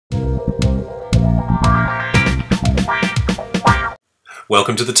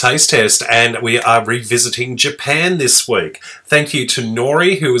Welcome to the Taste Test, and we are revisiting Japan this week. Thank you to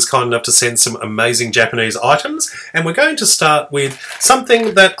Nori, who was kind enough to send some amazing Japanese items, and we're going to start with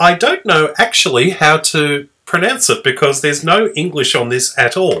something that I don't know actually how to pronounce it because there's no English on this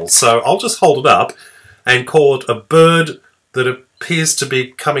at all. So I'll just hold it up and call it a bird that appears to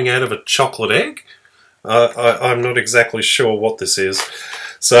be coming out of a chocolate egg. I'm not exactly sure what this is,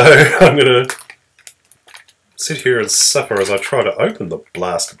 so I'm going to sit here and suffer as I try to open the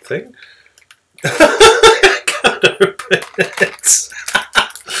blasted thing. I can't open it.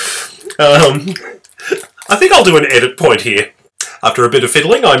 I think I'll do an edit point here. After a bit of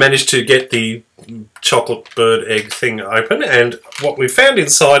fiddling, I managed to get the chocolate bird egg thing open, and what we found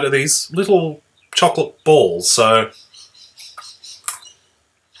inside are these little chocolate balls. So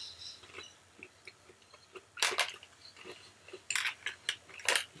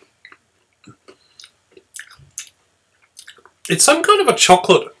it's some kind of a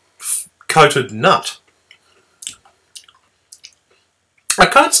chocolate-coated nut. I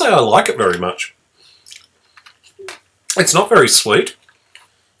can't say I like it very much. It's not very sweet.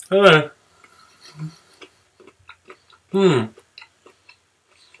 I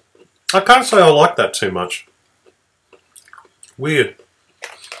can't say I like that too much. Weird.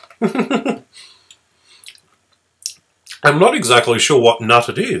 I'm not exactly sure what nut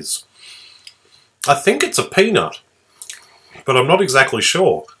it is. I think it's a peanut, but I'm not exactly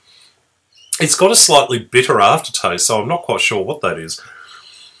sure. It's got a slightly bitter aftertaste, so I'm not quite sure what that is.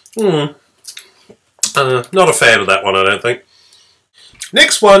 Not a fan of that one, I don't think.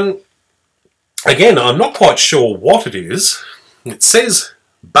 Next one, again, I'm not quite sure what it is. It says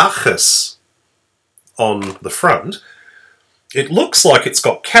Bacchus on the front. It looks like it's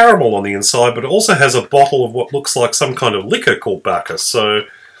got caramel on the inside, but it also has a bottle of what looks like some kind of liquor called Bacchus, so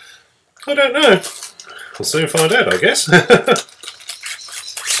I don't know. We'll soon find out, I guess.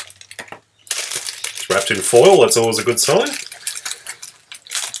 It's wrapped in foil, that's always a good sign.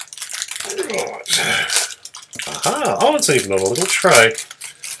 Right. Aha! Oh, it's even on a little tray.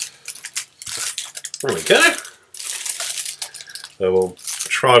 There we go. So we'll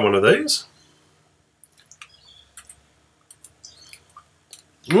try one of these.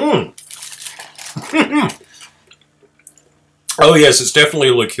 Oh yes, it's definitely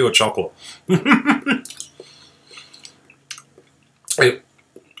a liqueur chocolate.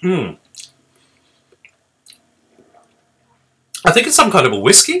 I think it's some kind of a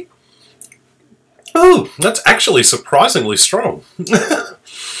whiskey. Oh, that's actually surprisingly strong.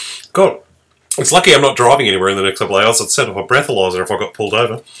 God, it's lucky I'm not driving anywhere in the next couple of hours. I'd set off a breathalyzer if I got pulled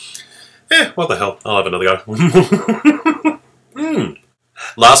over. Yeah, what the hell, I'll have another go.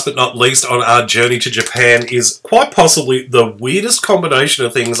 Last but not least on our journey to Japan is quite possibly the weirdest combination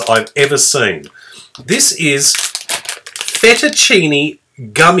of things I've ever seen. This is fettuccine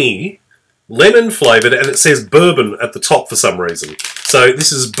gummy, lemon flavoured, and it says bourbon at the top for some reason. So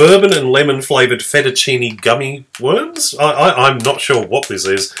this is bourbon and lemon flavoured fettuccine gummy worms? I'm not sure what this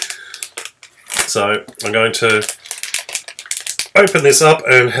is. So I'm going to open this up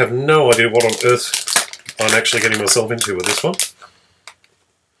and have no idea what on earth I'm actually getting myself into with this one.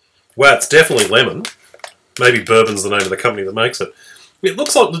 Wow, it's definitely lemon. Maybe bourbon's the name of the company that makes it. It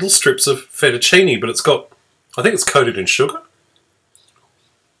looks like little strips of fettuccine, but it's got, I think it's coated in sugar.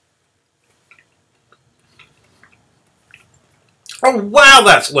 Oh wow,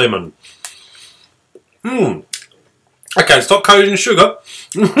 that's lemon. Okay, it's not coated in sugar.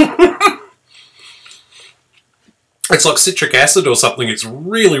 It's like citric acid or something. It's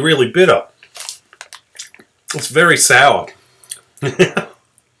really, really bitter. It's very sour.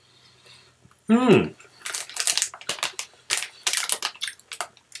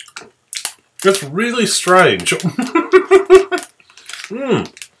 It's really strange.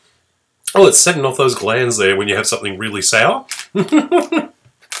 Oh, it's setting off those glands there when you have something really sour. I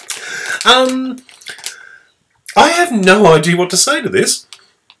have no idea what to say to this.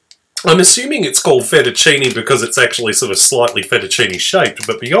 I'm assuming it's called fettuccine because it's actually sort of slightly fettuccine shaped,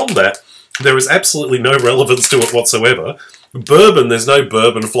 but beyond that, there is absolutely no relevance to it whatsoever. Bourbon, there's no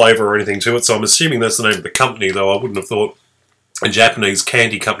bourbon flavour or anything to it, so I'm assuming that's the name of the company, though I wouldn't have thought a Japanese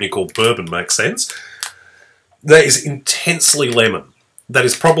candy company called Bourbon makes sense. That is intensely lemon. That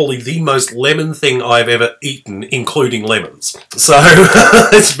is probably the most lemon thing I've ever eaten, including lemons. So,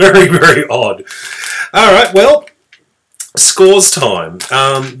 it's very, very odd. Alright, well, scores time.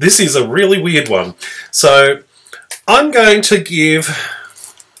 This is a really weird one. So, I'm going to give...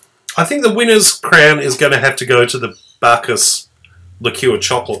 I think the winner's crown is going to have to go to the Bacchus liqueur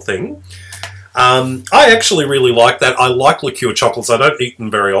chocolate thing. I actually really like that. I like liqueur chocolates. I don't eat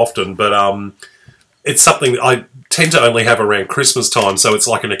them very often, but it's something that I tend to only have around Christmas time, so it's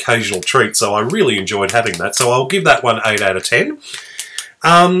like an occasional treat, so I really enjoyed having that. So I'll give that one 8 out of 10.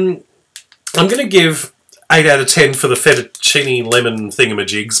 I'm going to give 8 out of 10 for the fettuccine lemon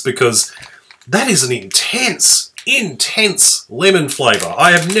thingamajigs, because that is an intense lemon flavour.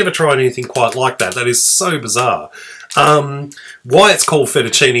 I have never tried anything quite like that. That is so bizarre. Why it's called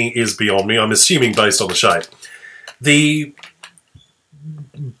fettuccine is beyond me. I'm assuming based on the shape. The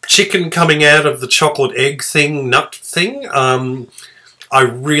chicken coming out of the chocolate egg thing, nut thing, I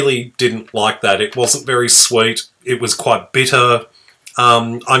really didn't like that. It wasn't very sweet. It was quite bitter.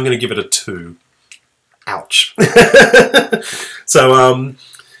 I'm going to give it a 2. Ouch. So,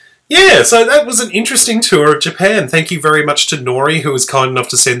 yeah, so that was an interesting tour of Japan. Thank you very much to Nori, who was kind enough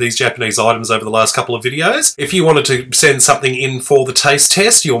to send these Japanese items over the last couple of videos. If you wanted to send something in for the taste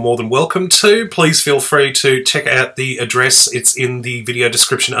test, you're more than welcome to. Please feel free to check out the address. It's in the video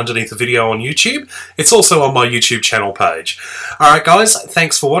description underneath the video on YouTube. It's also on my YouTube channel page. Alright guys,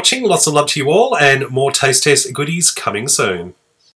 thanks for watching. Lots of love to you all, and more taste test goodies coming soon.